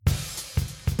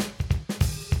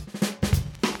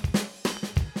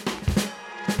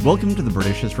Welcome to the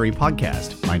British History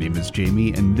Podcast. My name is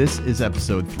Jamie, and this is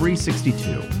episode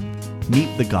 362,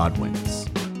 Meet the Godwins.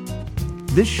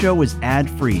 This show is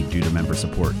ad-free due to member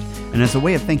support, and as a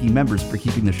way of thanking members for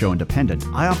keeping the show independent,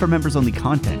 I offer members-only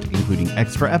content, including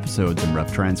extra episodes and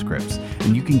rough transcripts,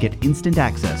 and you can get instant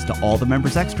access to all the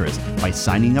members' extras by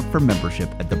signing up for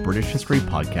membership at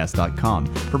thebritishhistorypodcast.com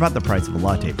for about the price of a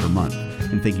latte per month.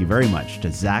 And thank you very much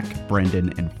to Zach,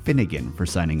 Brendan, and Finnegan for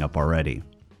signing up already.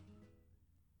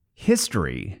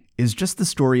 History is just the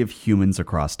story of humans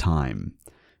across time,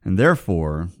 and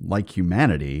therefore, like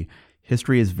humanity,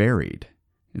 history is varied,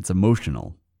 it's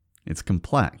emotional, it's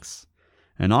complex,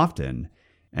 and often,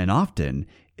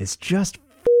 it's just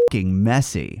f***ing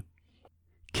messy.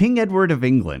 King Edward of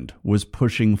England was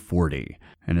pushing 40,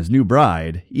 and his new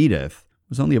bride, Edith,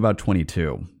 was only about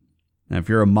 22. Now, if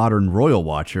you're a modern royal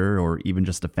watcher, or even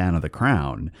just a fan of The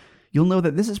Crown, you'll know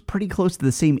that this is pretty close to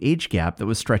the same age gap that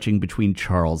was stretching between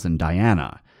Charles and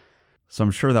Diana. So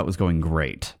I'm sure that was going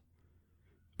great.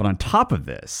 But on top of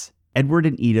this, Edward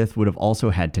and Edith would have also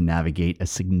had to navigate a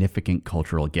significant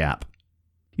cultural gap.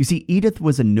 You see, Edith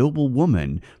was a noble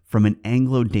woman from an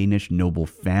Anglo-Danish noble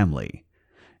family.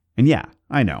 And yeah,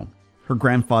 I know, her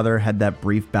grandfather had that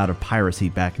brief bout of piracy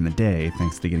back in the day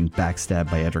thanks to getting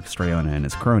backstabbed by Edric Streona and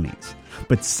his cronies.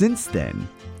 But since then,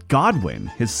 Godwin,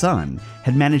 his son,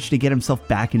 had managed to get himself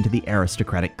back into the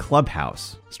aristocratic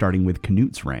clubhouse, starting with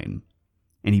Canute's reign.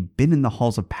 And he'd been in the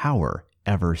halls of power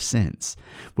ever since,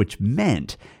 which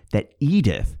meant that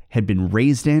Edith had been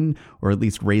raised in, or at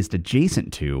least raised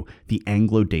adjacent to, the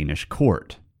Anglo-Danish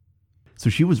court. So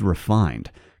she was refined,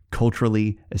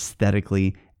 culturally,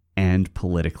 aesthetically, and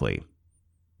politically.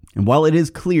 And while it is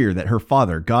clear that her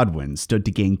father, Godwin, stood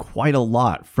to gain quite a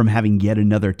lot from having yet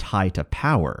another tie to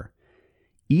power,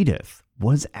 Edith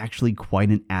was actually quite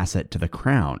an asset to the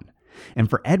crown, and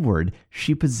for Edward,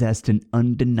 she possessed an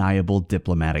undeniable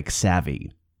diplomatic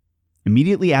savvy.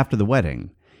 Immediately after the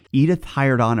wedding, Edith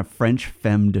hired on a French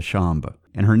femme de chambre,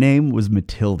 and her name was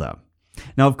Matilda.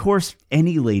 Now, of course,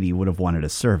 any lady would have wanted a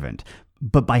servant,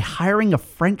 but by hiring a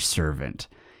French servant,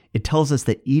 it tells us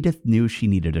that Edith knew she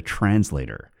needed a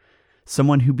translator,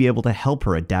 someone who'd be able to help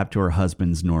her adapt to her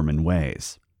husband's Norman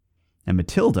ways. And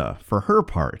Matilda, for her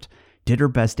part, did her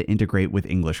best to integrate with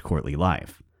English courtly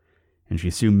life. And she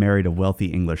soon married a wealthy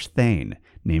English thane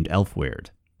named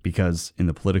Elfweird, because in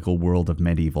the political world of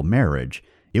medieval marriage,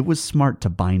 it was smart to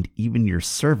bind even your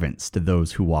servants to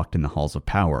those who walked in the halls of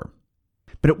power.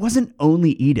 But it wasn't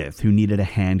only Edith who needed a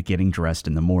hand getting dressed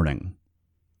in the morning.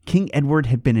 King Edward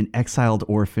had been an exiled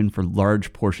orphan for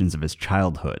large portions of his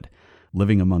childhood,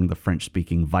 living among the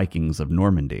French-speaking Vikings of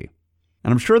Normandy.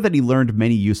 And I'm sure that he learned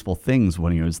many useful things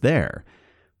when he was there,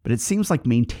 but it seems like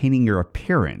maintaining your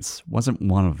appearance wasn't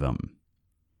one of them.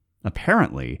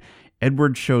 Apparently,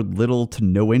 Edward showed little to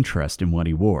no interest in what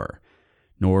he wore,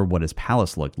 nor what his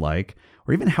palace looked like,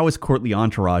 or even how his courtly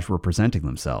entourage were presenting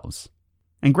themselves.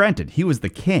 And granted, he was the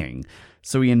king,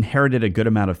 so he inherited a good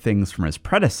amount of things from his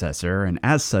predecessor, and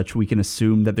as such, we can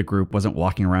assume that the group wasn't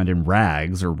walking around in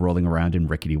rags or rolling around in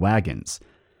rickety wagons.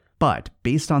 But,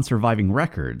 based on surviving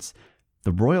records,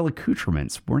 the royal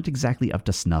accoutrements weren't exactly up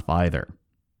to snuff either.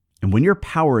 And when your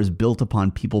power is built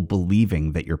upon people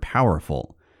believing that you're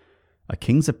powerful, a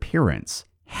king's appearance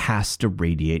has to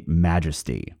radiate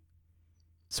majesty.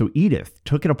 So Edith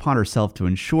took it upon herself to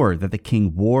ensure that the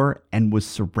king wore and was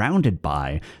surrounded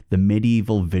by the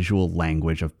medieval visual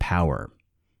language of power: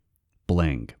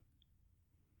 bling.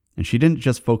 And she didn't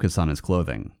just focus on his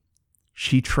clothing.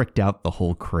 She tricked out the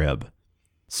whole crib.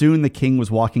 Soon the king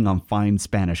was walking on fine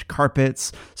Spanish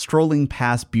carpets, strolling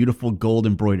past beautiful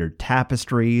gold-embroidered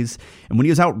tapestries, and when he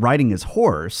was out riding his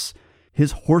horse's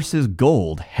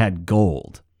gold had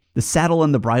gold. The saddle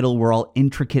and the bridle were all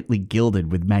intricately gilded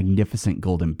with magnificent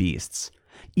golden beasts.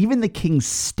 Even the king's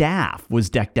staff was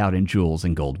decked out in jewels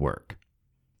and gold work.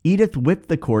 Edith whipped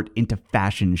the court into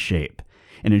fashion shape,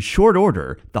 and in short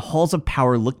order, the halls of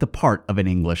power looked the part of an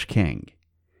English king.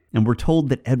 And we're told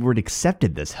that Edward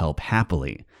accepted this help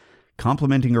happily,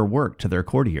 complimenting her work to their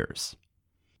courtiers.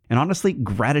 And honestly,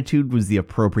 gratitude was the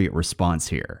appropriate response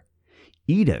here.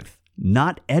 Edith,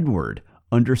 not Edward,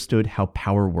 understood how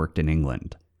power worked in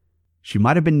England. She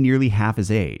might have been nearly half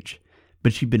his age,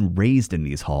 but she'd been raised in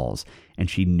these halls, and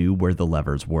she knew where the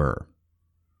levers were.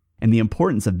 And the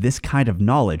importance of this kind of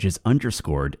knowledge is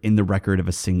underscored in the record of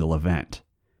a single event,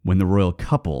 when the royal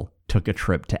couple took a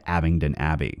trip to Abingdon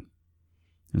Abbey.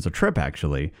 It was a trip,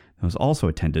 actually, that was also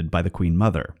attended by the Queen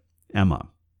Mother, Emma.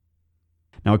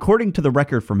 Now, according to the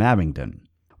record from Abingdon,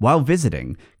 while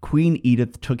visiting, Queen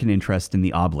Edith took an interest in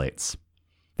the Oblates.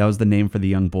 That was the name for the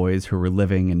young boys who were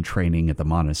living and training at the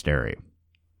monastery.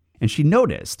 and she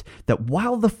noticed that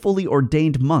while the fully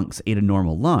ordained monks ate a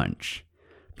normal lunch,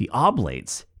 the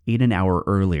oblates ate an hour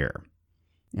earlier,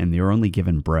 and they were only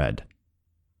given bread.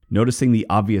 Noticing the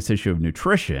obvious issue of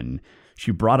nutrition,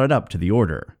 she brought it up to the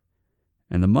order,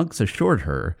 and the monks assured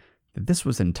her that this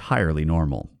was entirely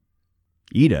normal.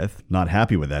 Edith, not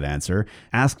happy with that answer,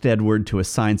 asked Edward to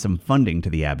assign some funding to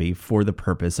the abbey for the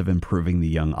purpose of improving the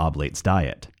young oblate's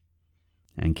diet.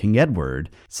 And King Edward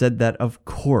said that, of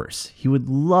course, he would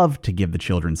love to give the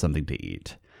children something to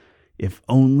eat, if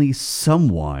only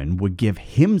someone would give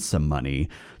him some money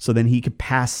so then he could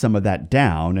pass some of that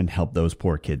down and help those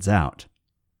poor kids out.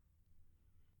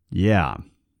 Yeah,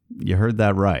 you heard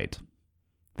that right.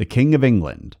 The King of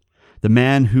England, the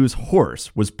man whose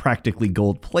horse was practically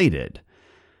gold-plated,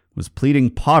 was pleading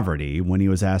poverty when he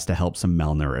was asked to help some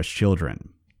malnourished children.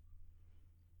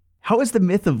 How is the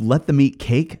myth of let them eat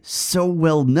cake so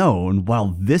well known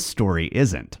while this story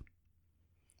isn't?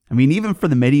 I mean, even for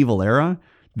the medieval era,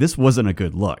 this wasn't a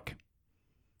good look.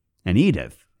 And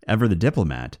Edith, ever the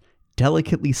diplomat,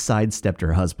 delicately sidestepped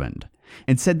her husband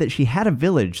and said that she had a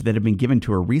village that had been given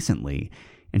to her recently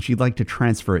and she'd like to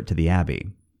transfer it to the abbey.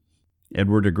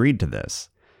 Edward agreed to this,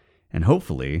 and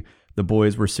hopefully the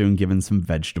boys were soon given some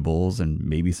vegetables and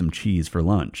maybe some cheese for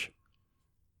lunch.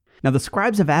 Now, the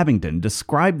scribes of Abingdon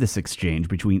describe this exchange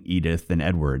between Edith and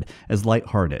Edward as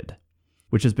lighthearted,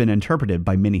 which has been interpreted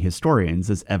by many historians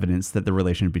as evidence that the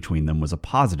relationship between them was a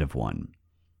positive one.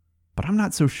 But I'm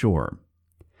not so sure.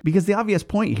 Because the obvious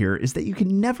point here is that you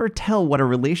can never tell what a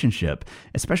relationship,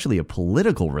 especially a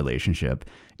political relationship,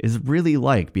 is really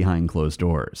like behind closed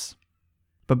doors.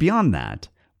 But beyond that,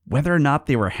 whether or not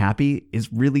they were happy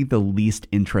is really the least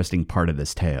interesting part of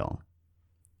this tale.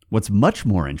 What's much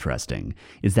more interesting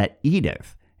is that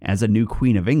Edith, as a new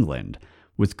Queen of England,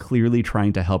 was clearly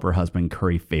trying to help her husband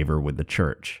curry favor with the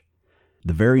church,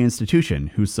 the very institution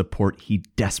whose support he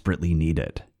desperately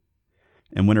needed.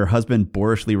 And when her husband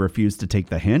boorishly refused to take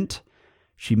the hint,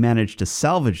 she managed to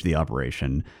salvage the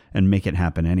operation and make it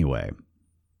happen anyway.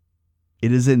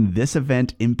 It is in this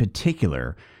event in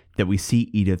particular that we see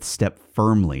Edith step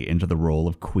firmly into the role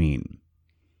of queen.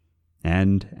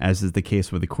 And, as is the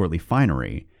case with the courtly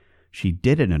finery, she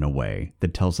did it in a way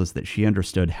that tells us that she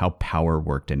understood how power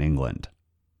worked in England.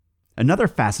 Another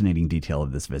fascinating detail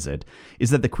of this visit is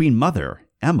that the Queen Mother,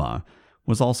 Emma,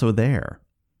 was also there.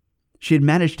 She had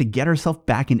managed to get herself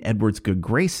back in Edward's good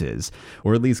graces,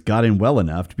 or at least got in well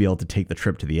enough to be able to take the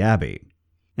trip to the abbey.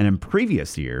 And in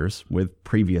previous years, with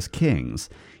previous kings,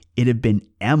 it had been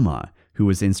Emma who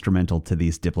was instrumental to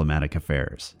these diplomatic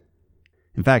affairs.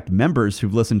 In fact, members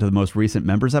who've listened to the most recent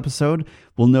Members episode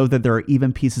will know that there are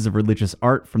even pieces of religious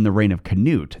art from the reign of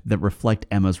Canute that reflect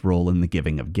Emma's role in the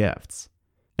giving of gifts.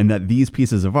 And that these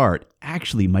pieces of art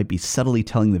actually might be subtly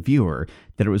telling the viewer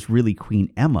that it was really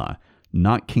Queen Emma,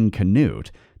 not King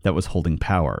Canute, that was holding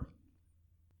power.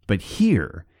 But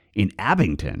here, in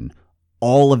Abingdon,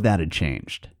 all of that had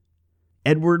changed.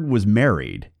 Edward was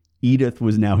married, Edith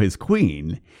was now his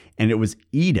queen, and it was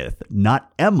Edith,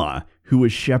 not Emma, who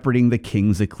was shepherding the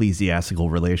king's ecclesiastical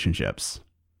relationships.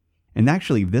 And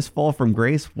actually, this fall from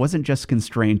grace wasn't just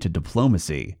constrained to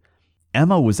diplomacy.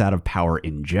 Emma was out of power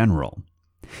in general.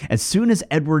 As soon as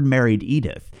Edward married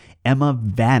Edith, Emma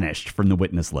vanished from the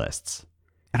witness lists.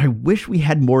 And I wish we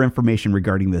had more information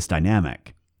regarding this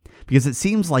dynamic, because it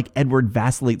seems like Edward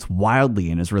vacillates wildly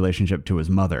in his relationship to his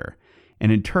mother,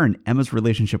 and in turn, Emma's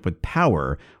relationship with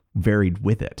power varied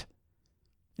with it.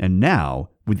 And now,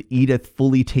 with Edith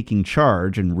fully taking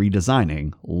charge and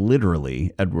redesigning,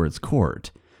 literally, Edward's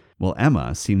court, well,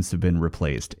 Emma seems to have been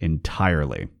replaced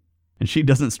entirely. And she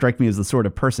doesn't strike me as the sort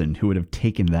of person who would have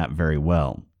taken that very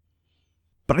well.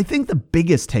 But I think the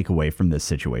biggest takeaway from this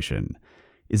situation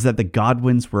is that the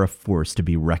Godwins were a force to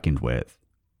be reckoned with.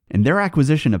 And their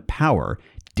acquisition of power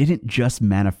didn't just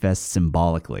manifest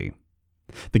symbolically.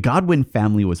 The Godwin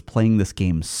family was playing this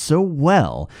game so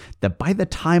well that by the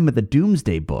time of the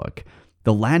Doomsday Book,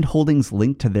 the land holdings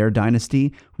linked to their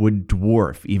dynasty would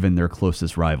dwarf even their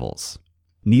closest rivals.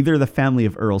 Neither the family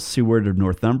of Earl Seward of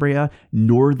Northumbria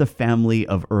nor the family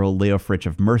of Earl Leofric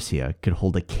of Mercia could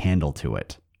hold a candle to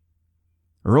it.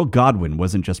 Earl Godwin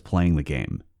wasn't just playing the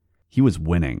game, he was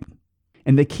winning.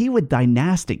 And the key with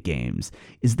dynastic games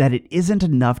is that it isn't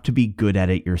enough to be good at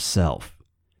it yourself.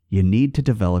 You need to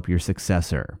develop your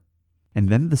successor, and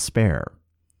then the spare,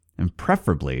 and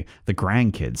preferably the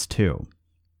grandkids too.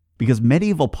 Because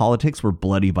medieval politics were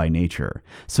bloody by nature,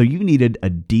 so you needed a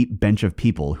deep bench of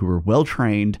people who were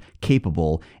well-trained,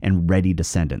 capable, and ready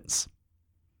descendants.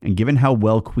 And given how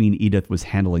well Queen Edith was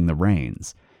handling the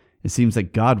reins, it seems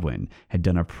that Godwin had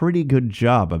done a pretty good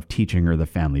job of teaching her the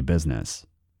family business.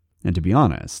 And to be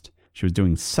honest, she was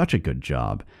doing such a good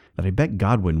job that I bet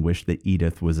Godwin wished that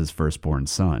Edith was his firstborn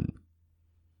son.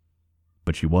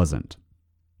 But she wasn't.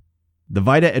 The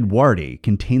Vita Edwardi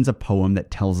contains a poem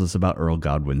that tells us about Earl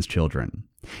Godwin's children,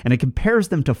 and it compares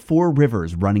them to 4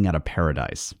 rivers running out of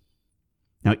paradise.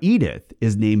 Now, Edith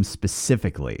is named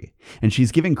specifically, and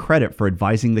she's given credit for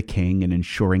advising the king and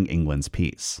ensuring England's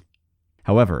peace.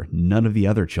 However, none of the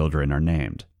other children are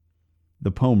named.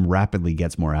 The poem rapidly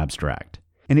gets more abstract,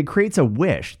 and it creates a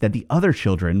wish that the other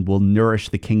children will nourish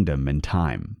the kingdom in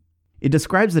time. It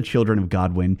describes the children of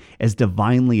Godwin as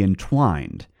divinely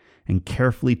entwined and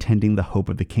carefully tending the hope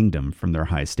of the kingdom from their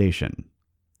high station.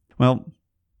 Well,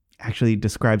 actually, it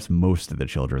describes most of the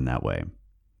children that way.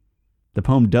 The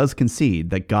poem does concede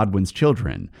that Godwin's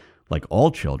children, like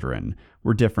all children,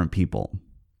 were different people.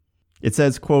 It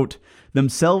says, quote,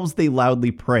 "Themselves they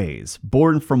loudly praise,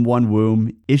 born from one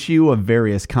womb, issue of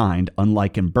various kind,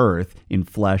 unlike in birth, in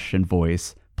flesh and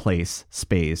voice, place,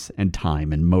 space, and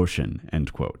time and motion,"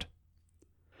 end quote.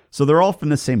 So they're all from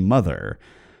the same mother,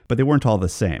 but they weren't all the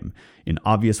same, in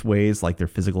obvious ways like their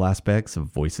physical aspects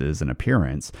of voices and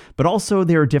appearance, but also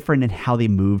they are different in how they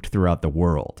moved throughout the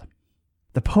world.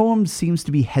 The poem seems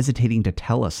to be hesitating to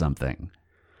tell us something,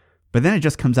 but then it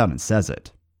just comes out and says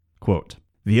it. Quote,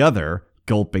 "The other,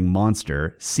 gulping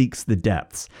monster, seeks the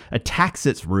depths, attacks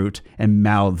its root, and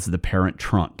mouths the parent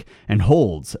trunk, and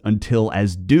holds until,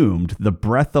 as doomed, the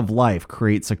breath of life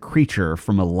creates a creature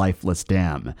from a lifeless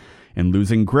dam, and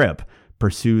losing grip,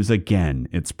 pursues again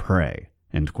its prey,"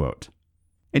 end quote.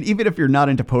 And even if you're not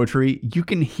into poetry, you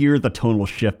can hear the tonal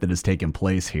shift that has taken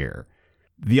place here.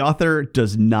 The author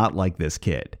does not like this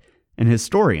kid, and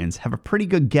historians have a pretty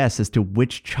good guess as to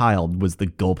which child was the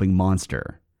gulping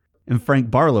monster. And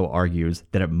Frank Barlow argues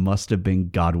that it must have been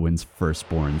Godwin's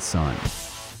firstborn son,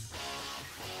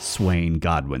 Sweyn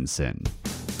Godwinson.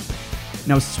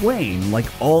 Now, Sweyn, like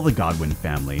all the Godwin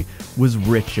family, was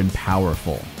rich and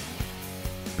powerful,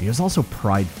 but he was also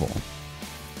prideful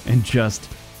and just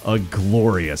a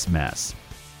glorious mess.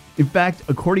 In fact,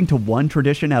 according to one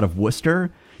tradition out of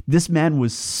Worcester, this man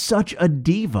was such a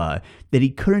diva that he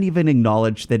couldn't even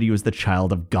acknowledge that he was the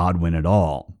child of Godwin at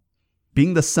all.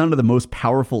 Being the son of the most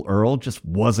powerful earl just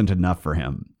wasn't enough for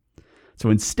him. So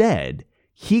instead,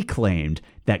 he claimed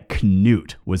that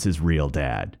Canute was his real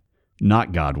dad,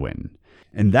 not Godwin.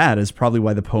 And that is probably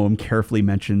why the poem carefully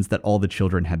mentions that all the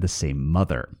children had the same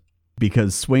mother,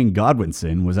 because Sweyn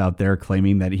Godwinson was out there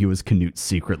claiming that he was Canute's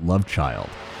secret love child.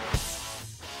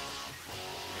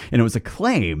 And it was a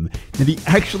claim that he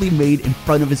actually made in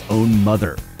front of his own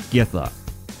mother, Githa.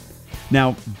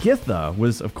 Now, Githa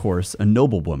was, of course, a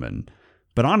noblewoman,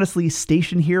 but honestly,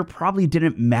 station here probably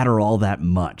didn't matter all that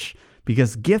much,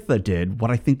 because Githa did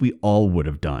what I think we all would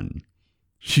have done.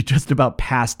 She just about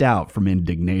passed out from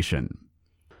indignation.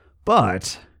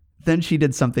 But then she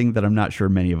did something that I'm not sure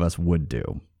many of us would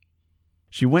do.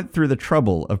 She went through the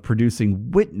trouble of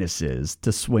producing witnesses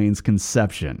to Sweyn's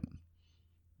conception.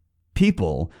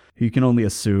 People who you can only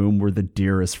assume were the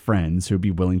dearest friends who would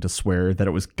be willing to swear that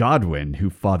it was Godwin who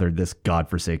fathered this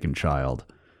godforsaken child,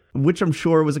 which I'm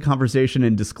sure was a conversation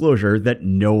and disclosure that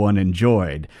no one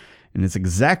enjoyed, and it's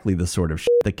exactly the sort of shit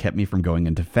that kept me from going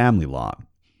into family law.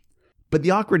 But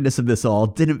the awkwardness of this all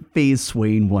didn't faze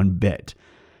Sweyn one bit,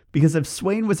 because if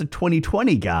Sweyn was a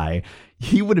 2020 guy,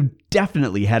 he would have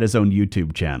definitely had his own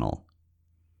YouTube channel.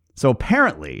 So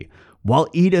apparently, while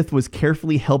Edith was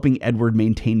carefully helping Edward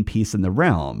maintain peace in the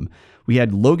realm, we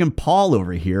had Logan Paul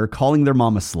over here calling their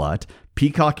mom a slut,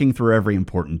 peacocking through every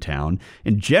important town,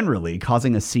 and generally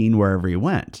causing a scene wherever he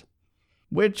went.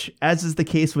 Which, as is the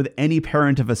case with any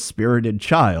parent of a spirited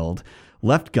child,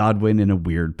 left Godwin in a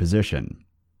weird position.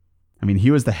 I mean, he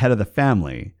was the head of the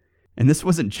family, and this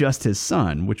wasn't just his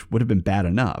son, which would have been bad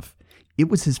enough. It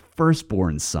was his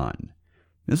firstborn son.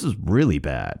 This was really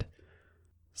bad.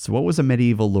 So what was a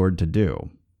medieval lord to do?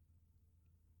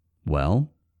 Well,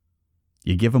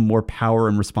 you give him more power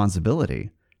and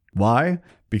responsibility. Why?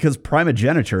 Because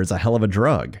primogeniture is a hell of a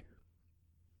drug.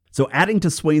 So adding to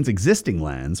Sweyn's existing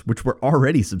lands, which were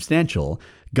already substantial,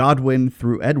 Godwin,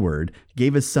 through Edward,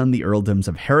 gave his son the earldoms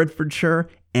of Herefordshire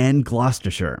and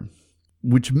Gloucestershire,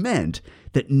 which meant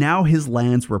that now his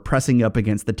lands were pressing up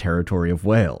against the territory of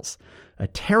Wales, a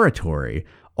territory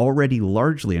already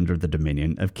largely under the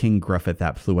dominion of King Gruffydd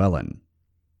ap Llywelyn.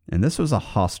 And this was a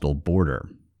hostile border.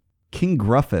 King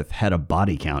Gruffydd had a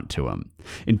body count to him.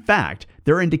 In fact,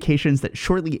 there are indications that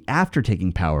shortly after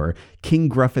taking power, King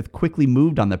Gruffydd quickly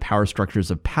moved on the power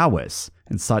structures of Powys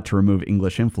and sought to remove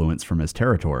English influence from his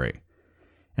territory.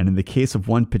 And in the case of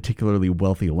one particularly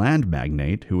wealthy land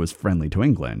magnate who was friendly to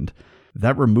England,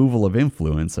 that removal of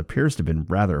influence appears to have been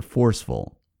rather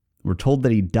forceful, We're told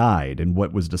that he died in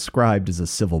what was described as a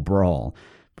civil brawl,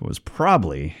 but was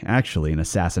probably actually an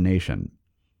assassination.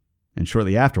 And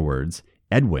shortly afterwards,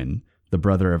 Edwin, the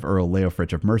brother of Earl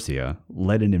Leofric of Mercia,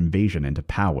 led an invasion into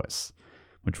Powys,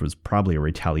 which was probably a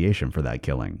retaliation for that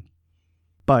killing.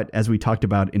 But as we talked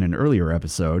about in an earlier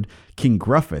episode, King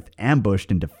Gruffydd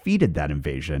ambushed and defeated that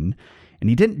invasion, and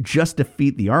he didn't just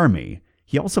defeat the army,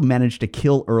 he also managed to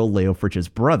kill Earl Leofric's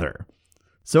brother.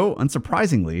 So,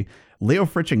 unsurprisingly,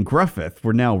 Leofric and Gruffydd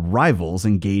were now rivals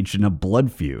engaged in a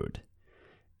blood feud.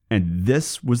 And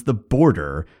this was the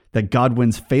border that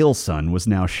Godwin's fail son was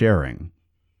now sharing.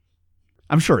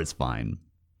 I'm sure it's fine.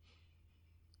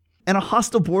 And a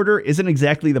hostile border isn't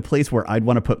exactly the place where I'd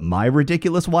want to put my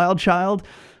ridiculous wild child,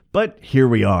 but here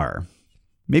we are.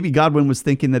 Maybe Godwin was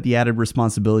thinking that the added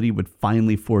responsibility would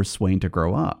finally force Sweyn to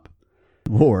grow up.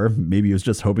 Or maybe he was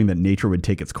just hoping that nature would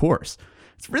take its course.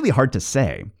 It's really hard to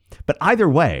say. But either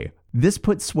way, this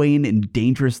put Sweyn in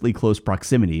dangerously close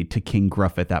proximity to King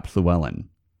Gruffydd ap Llywelyn.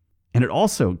 And it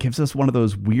also gives us one of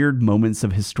those weird moments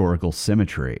of historical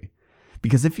symmetry.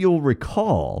 Because if you'll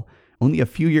recall, only a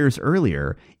few years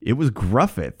earlier, it was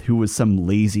Gruffydd who was some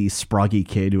lazy, sproggy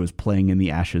kid who was playing in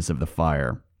the ashes of the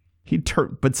fire.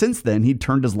 But since then, he'd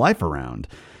turned his life around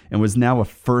and was now a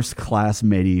first-class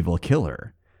medieval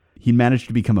killer. He managed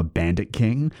to become a bandit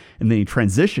king, and then he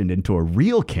transitioned into a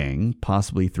real king,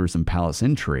 possibly through some palace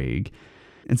intrigue.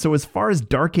 And so as far as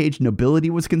Dark Age nobility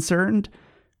was concerned,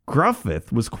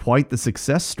 Gruffydd was quite the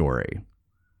success story.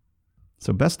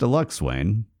 So best of luck,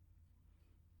 Sweyn.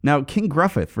 Now, King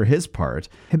Gruffydd, for his part,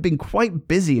 had been quite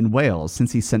busy in Wales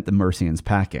since he sent the Mercians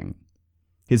packing.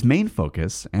 His main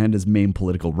focus, and his main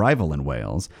political rival in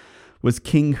Wales, was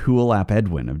King Hywel ap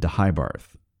Edwin of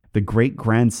Deheubarth, the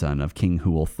great-grandson of King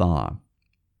Hywel Thaw.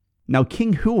 Now,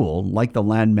 King Hywel, like the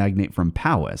land magnate from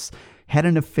Powys, had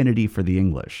an affinity for the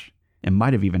English, and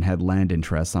might have even had land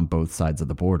interests on both sides of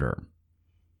the border.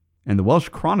 And the Welsh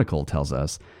Chronicle tells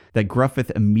us that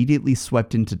Gruffydd immediately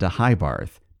swept into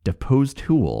Deheubarth, deposed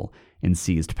Hywel, and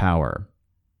seized power.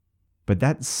 But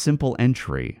that simple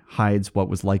entry hides what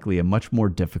was likely a much more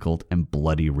difficult and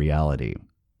bloody reality.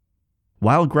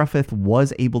 While Gruffydd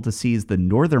was able to seize the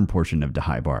northern portion of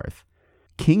Deheubarth,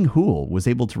 King Hywel was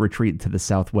able to retreat to the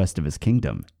southwest of his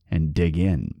kingdom and dig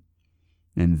in.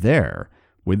 And there,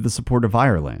 with the support of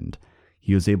Ireland,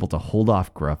 he was able to hold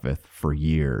off Gruffydd for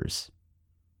years.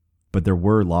 But there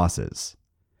were losses.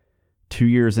 2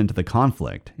 years into the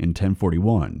conflict, in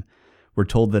 1041, we're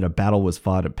told that a battle was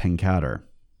fought at Pencader,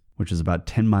 which is about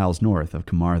 10 miles north of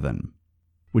Carmarthen,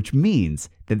 which means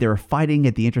that they were fighting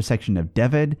at the intersection of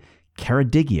Dyfed,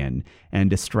 Ceredigion,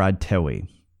 and Ystrad Tywi.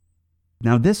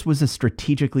 Now, this was a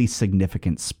strategically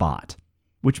significant spot,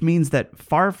 which means that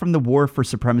far from the war for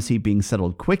supremacy being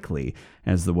settled quickly,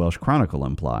 as the Welsh Chronicle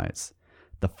implies,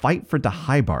 the fight for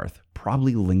Deheubarth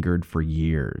probably lingered for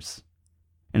years.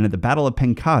 And at the Battle of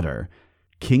Pencader,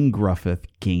 King Gruffydd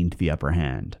gained the upper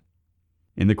hand.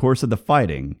 In the course of the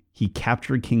fighting, he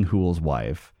captured King Hywel's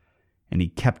wife, and he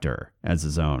kept her as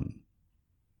his own.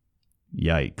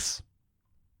 Yikes.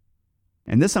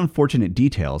 And this unfortunate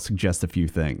detail suggests a few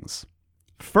things.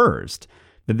 First,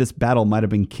 that this battle might have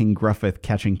been King Gruffydd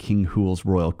catching King Hywel's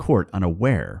royal court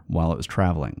unaware while it was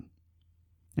traveling.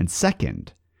 And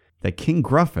second, that King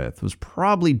Gruffydd was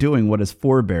probably doing what his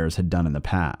forebears had done in the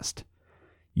past,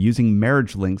 using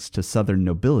marriage links to southern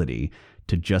nobility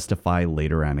to justify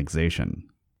later annexation.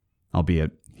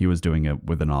 Albeit, he was doing it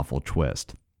with an awful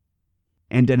twist.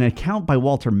 And an account by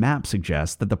Walter Mapp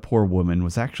suggests that the poor woman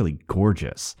was actually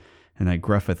gorgeous, and that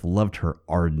Gruffydd loved her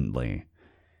ardently.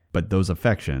 But those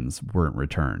affections weren't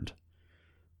returned.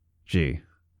 Gee,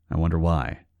 I wonder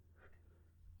why.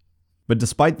 But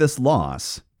despite this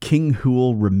loss, King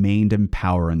Hywel remained in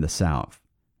power in the south.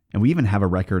 And we even have a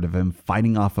record of him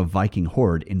fighting off a Viking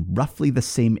horde in roughly the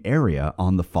same area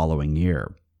on the following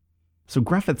year. So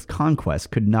Gruffydd's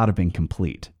conquest could not have been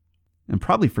complete. And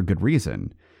probably for good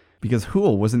reason, because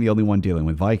Hywel wasn't the only one dealing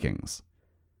with Vikings.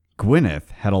 Gwynedd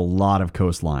had a lot of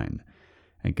coastline,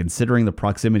 and considering the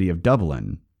proximity of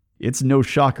Dublin, it's no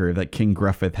shocker that King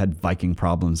Gruffydd had Viking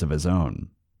problems of his own.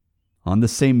 On the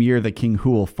same year that King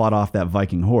Hywel fought off that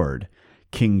Viking horde,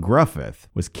 King Gruffydd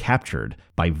was captured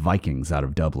by Vikings out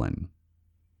of Dublin.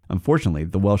 Unfortunately,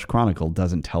 the Welsh Chronicle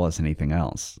doesn't tell us anything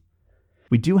else.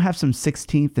 We do have some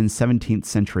 16th and 17th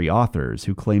century authors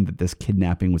who claim that this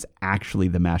kidnapping was actually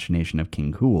the machination of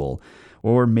King Hywel,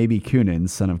 or maybe Cunan,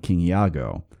 son of King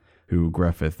Iago, who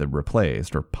Gruffydd had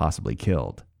replaced or possibly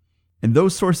killed. And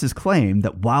those sources claim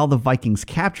that while the Vikings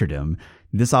captured him,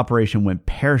 this operation went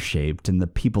pear-shaped and the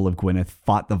people of Gwynedd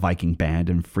fought the Viking band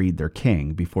and freed their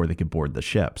king before they could board the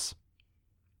ships.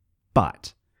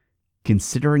 But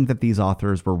considering that these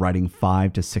authors were writing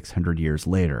 500 to 600 years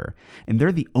later, and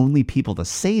they're the only people to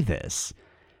say this,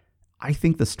 I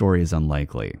think the story is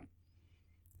unlikely.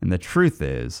 And the truth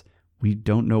is, we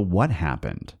don't know what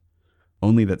happened.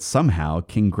 Only that somehow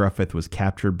King Gruffydd was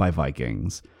captured by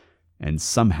Vikings, and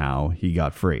somehow he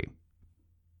got free.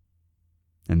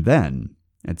 And then,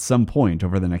 at some point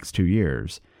over the next 2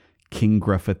 years, King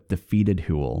Gruffydd defeated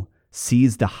Hywel,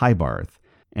 seized Deheubarth,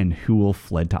 and Hywel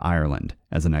fled to Ireland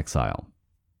as an exile.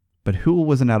 But Hywel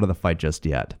wasn't out of the fight just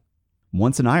yet.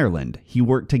 Once in Ireland, he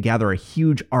worked to gather a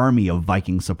huge army of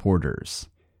Viking supporters.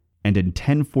 And in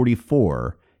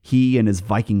 1044, he and his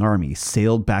Viking army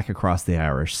sailed back across the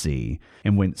Irish Sea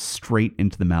and went straight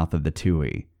into the mouth of the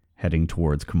Tui, heading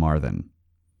towards Carmarthen.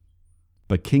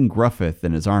 But King Gruffydd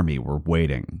and his army were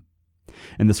waiting.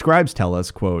 And the scribes tell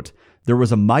us, quote, "There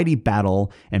was a mighty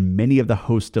battle, and many of the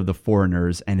host of the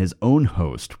foreigners and his own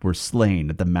host were slain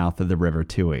at the mouth of the river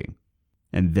Tui.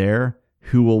 And there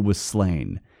Hywel was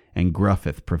slain, and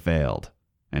Gruffydd prevailed."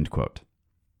 End quote.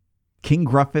 King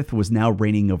Gruffydd was now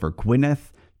reigning over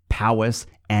Gwynedd, Powys,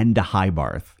 and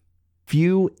Deheubarth.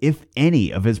 Few, if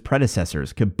any, of his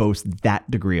predecessors could boast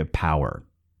that degree of power.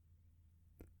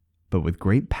 But with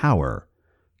great power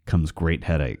comes great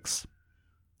headaches,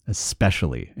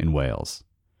 especially in Wales.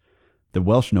 The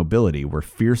Welsh nobility were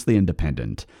fiercely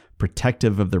independent,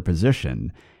 protective of their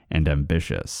position, and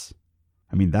ambitious.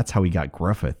 I mean, that's how he got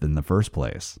Gruffydd in the first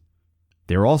place.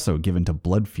 They were also given to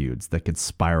blood feuds that could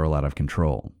spiral out of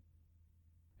control.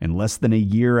 In less than a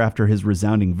year after his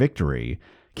resounding victory,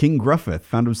 King Gruffydd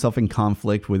found himself in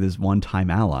conflict with his one-time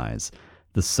allies,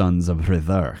 the Sons of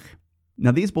Rhydderch.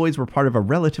 Now, these boys were part of a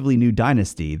relatively new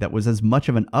dynasty that was as much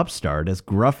of an upstart as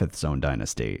Gruffydd's own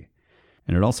dynasty,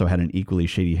 and it also had an equally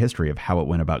shady history of how it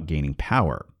went about gaining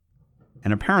power.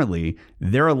 And apparently,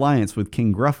 their alliance with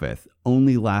King Gruffydd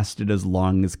only lasted as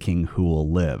long as King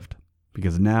Hywel lived,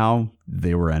 because now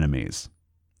they were enemies.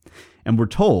 And we're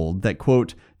told that,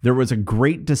 quote, "There was a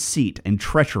great deceit and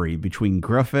treachery between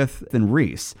Gruffydd and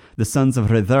Rhys, the sons of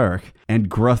Rhydderch, and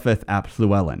Gruffydd ap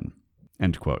Llywelyn,"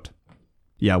 end quote.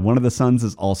 Yeah, one of the sons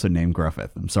is also named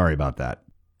Gruffydd. I'm sorry about that.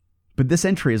 But this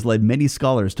entry has led many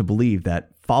scholars to believe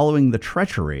that following the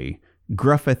treachery,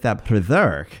 Gruffydd ap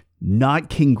Rhydderch, not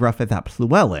King Gruffydd ap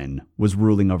Llywelyn, was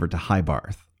ruling over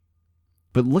Deheubarth.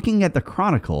 But looking at the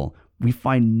chronicle, we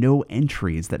find no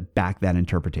entries that back that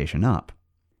interpretation up.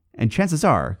 And chances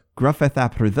are, Gruffydd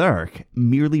ap Rhydderch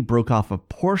merely broke off a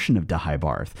portion of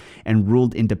Deheubarth and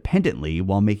ruled independently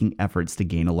while making efforts to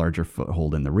gain a larger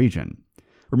foothold in the region.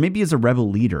 Or maybe as a rebel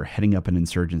leader heading up an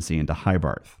insurgency in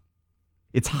Deheubarth.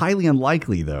 It's highly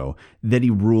unlikely, though, that he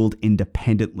ruled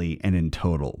independently and in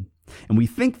total. And we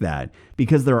think that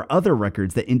because there are other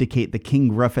records that indicate that King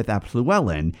Gruffydd ap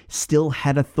Llywelyn still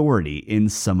had authority in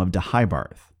some of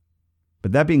Deheubarth.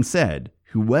 But that being said,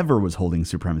 whoever was holding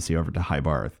supremacy over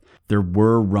Deheubarth, there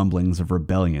were rumblings of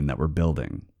rebellion that were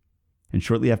building. And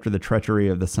shortly after the treachery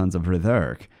of the Sons of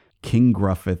Rhydderch, King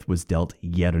Gruffydd was dealt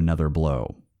yet another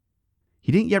blow.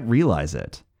 He didn't yet realize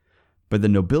it, but the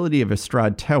nobility of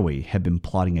Ystrad Dewi had been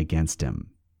plotting against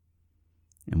him.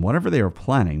 And whatever they were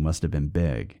planning must have been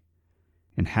big,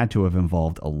 and had to have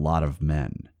involved a lot of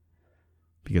men.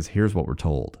 Because here's what we're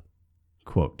told.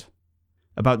 Quote,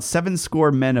 "About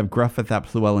 70 men of Gruffydd ap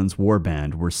Llywelyn's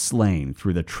warband were slain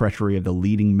through the treachery of the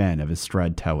leading men of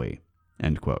Ystrad Dewi."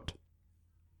 End quote.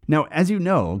 Now, as you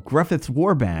know, Gruffydd's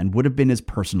warband would have been his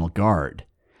personal guard.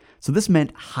 So this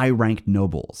meant high-ranked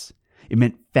nobles. It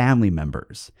meant family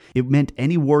members. It meant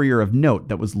any warrior of note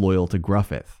that was loyal to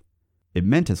Gruffydd. It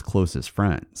meant his closest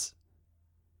friends.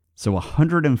 So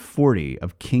 140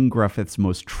 of King Gruffydd's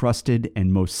most trusted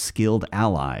and most skilled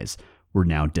allies were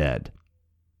now dead.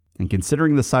 And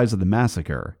considering the size of the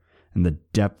massacre and the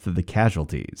depth of the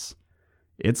casualties,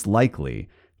 it's likely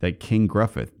that King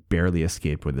Gruffydd barely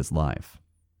escaped with his life.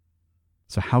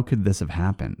 So how could this have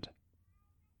happened?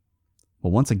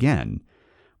 Well, once again,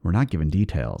 we're not given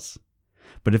details.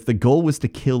 But if the goal was to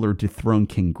kill or dethrone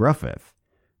King Gruffydd,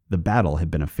 the battle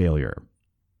had been a failure.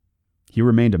 He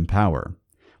remained in power,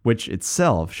 which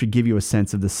itself should give you a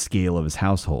sense of the scale of his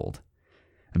household.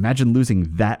 Imagine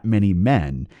losing that many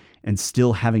men and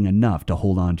still having enough to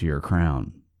hold on to your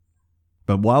crown.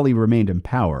 But while he remained in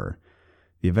power,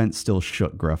 the event still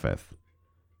shook Gruffydd.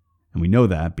 And we know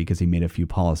that because he made a few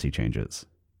policy changes.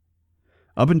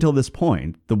 Up until this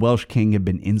point, the Welsh king had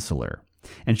been insular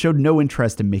and showed no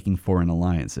interest in making foreign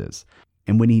alliances.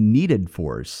 And when he needed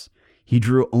force, he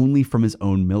drew only from his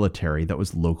own military that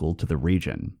was local to the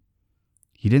region.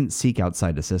 He didn't seek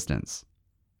outside assistance.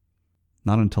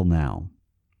 Not until now.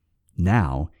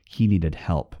 Now, he needed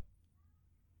help.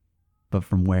 But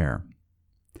from where?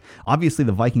 Obviously,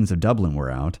 the Vikings of Dublin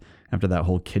were out after that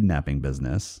whole kidnapping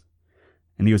business.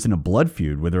 And he was in a blood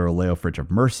feud with Earl Leofric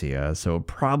of Mercia, so it would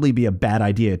probably be a bad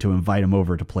idea to invite him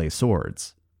over to play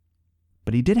swords.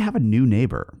 But he did have a new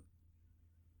neighbor.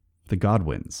 The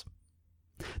Godwins.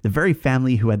 The very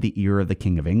family who had the ear of the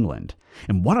King of England.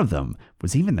 And one of them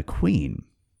was even the Queen.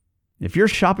 If you're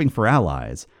shopping for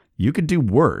allies, you could do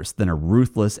worse than a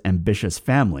ruthless, ambitious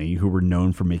family who were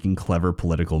known for making clever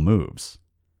political moves.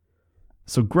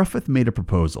 So Gruffydd made a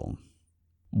proposal,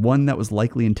 one that was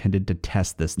likely intended to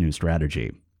test this new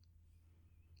strategy.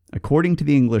 According to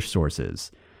the English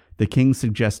sources, the king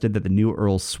suggested that the new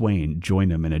Earl Sweyn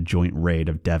join him in a joint raid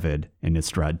of Dyfed and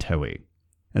Ystrad Tywi,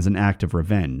 as an act of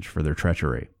revenge for their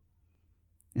treachery.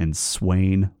 And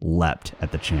Sweyn leapt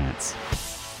at the chance.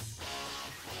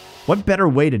 What better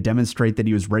way to demonstrate that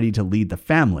he was ready to lead the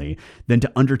family than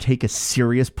to undertake a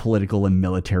serious political and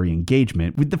military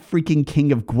engagement with the freaking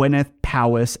King of Gwynedd,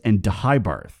 Powys, and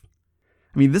Deheubarth?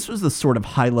 I mean, this was the sort of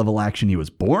high-level action he was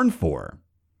born for.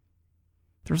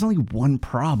 There was only one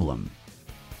problem.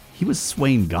 He was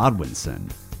Sweyn Godwinson.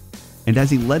 And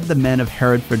as he led the men of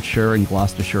Herefordshire and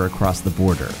Gloucestershire across the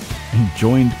border and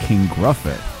joined King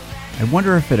Gruffydd, I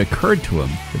wonder if it occurred to him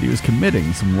that he was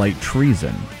committing some light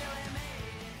treason.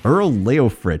 Earl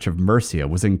Leofric of Mercia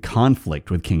was in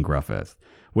conflict with King Gruffydd,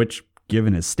 which,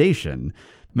 given his station,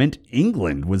 meant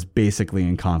England was basically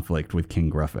in conflict with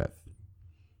King Gruffydd.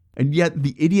 And yet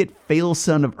the idiot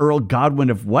fail-son of Earl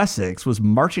Godwin of Wessex was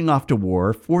marching off to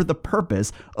war for the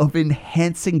purpose of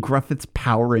enhancing Gruffydd's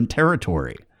power and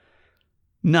territory.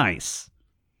 Nice.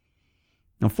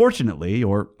 Now, fortunately,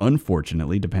 or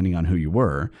unfortunately, depending on who you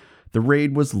were, the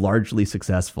raid was largely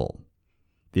successful.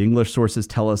 The English sources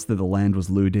tell us that the land was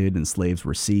looted and slaves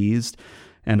were seized.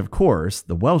 And of course,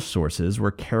 the Welsh sources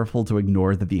were careful to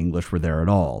ignore that the English were there at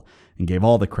all and gave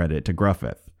all the credit to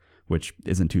Gruffydd, which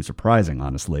isn't too surprising,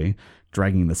 honestly.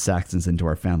 Dragging the Saxons into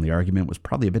our family argument was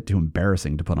probably a bit too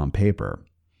embarrassing to put on paper.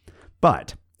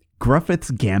 But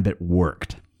Gruffydd's gambit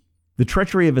worked. The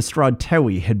treachery of Ystrad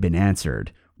Tywi had been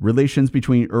answered. Relations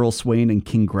between Earl Sweyn and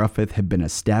King Gruffydd had been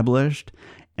established.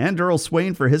 And Earl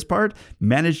Sweyn, for his part,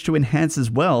 managed to enhance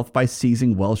his wealth by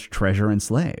seizing Welsh treasure and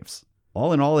slaves.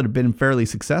 All in all, it had been fairly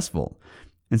successful.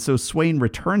 And so Sweyn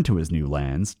returned to his new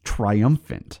lands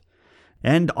triumphant.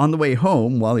 And on the way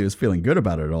home, while he was feeling good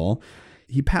about it all,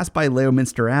 he passed by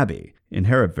Leominster Abbey in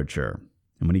Herefordshire.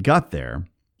 And when he got there,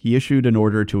 he issued an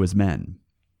order to his men.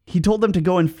 He told them to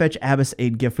go and fetch Abbess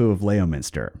Eadgifu of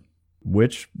Leominster,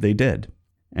 which they did.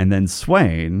 And then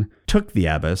Sweyn took the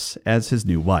abbess as his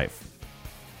new wife.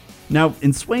 Now,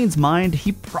 in Sweyn's mind,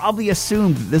 he probably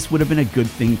assumed that this would have been a good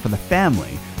thing for the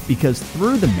family, because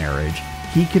through the marriage,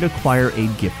 he could acquire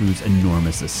Eadgifu's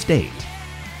enormous estate.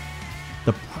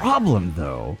 The problem,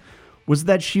 though, was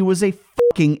that she was a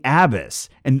fucking abbess,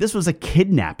 and this was a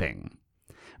kidnapping.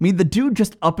 I mean, the dude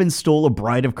just up and stole a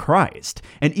bride of Christ,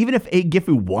 and even if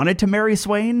Eadgifu wanted to marry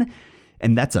Sweyn,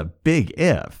 and that's a big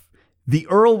if, the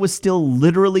Earl was still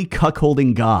literally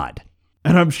cuckolding God.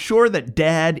 And I'm sure that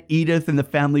Dad, Edith, and the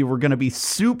family were going to be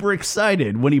super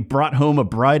excited when he brought home a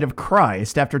bride of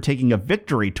Christ after taking a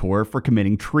victory tour for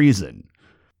committing treason.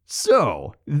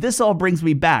 So, this all brings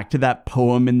me back to that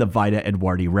poem in the Vita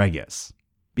Edwardi Regis.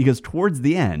 Because towards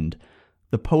the end,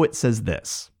 the poet says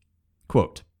this,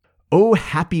 quote, "O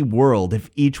happy world if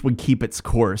each would keep its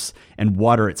course and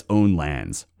water its own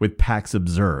lands, with pacts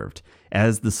observed,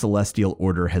 as the celestial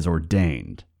order has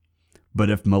ordained. But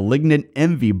if malignant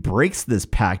envy breaks this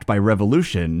pact by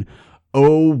revolution,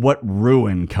 oh, what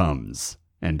ruin comes."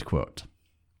 End quote.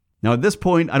 Now, at this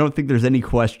point, I don't think there's any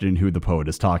question who the poet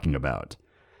is talking about.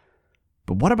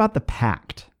 But what about the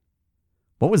pact?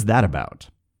 What was that about?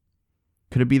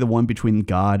 Could it be the one between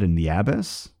God and the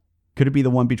abbess? Could it be the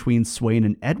one between Sweyn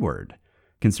and Edward,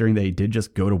 considering that he did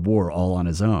just go to war all on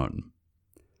his own?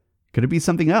 Could it be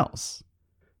something else?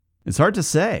 It's hard to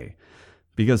say,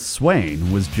 because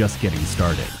Sweyn was just getting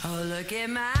started.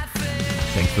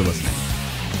 Thanks for listening.